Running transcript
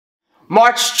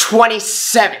March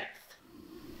 27th.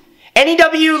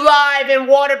 NEW Live in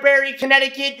Waterbury,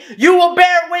 Connecticut, you will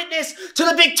bear witness to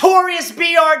the Victorious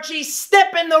BRG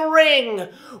step in the ring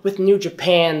with New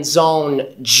Japan's own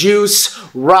Juice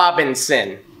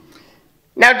Robinson.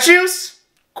 Now, Juice,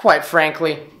 quite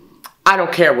frankly, I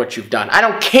don't care what you've done. I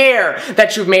don't care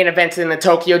that you've main evented in the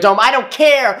Tokyo Dome. I don't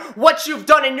care what you've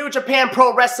done in New Japan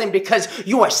Pro Wrestling, because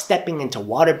you are stepping into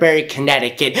Waterbury,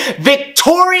 Connecticut,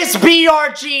 Victorious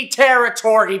BRG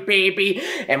territory, baby.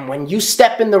 And when you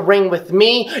step in the ring with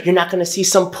me, you're not going to see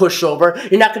some pushover.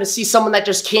 You're not going to see someone that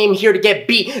just came here to get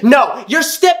beat. No, you're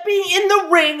stepping in the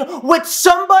ring with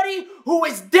somebody who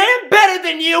is damn better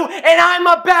than you, and I'm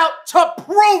about to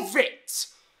prove it.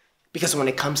 Because when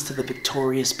it comes to the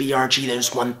Victorious BRG,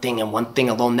 there's one thing and one thing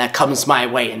alone that comes my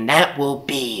way, and that will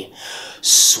be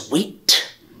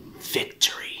sweet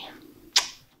victory.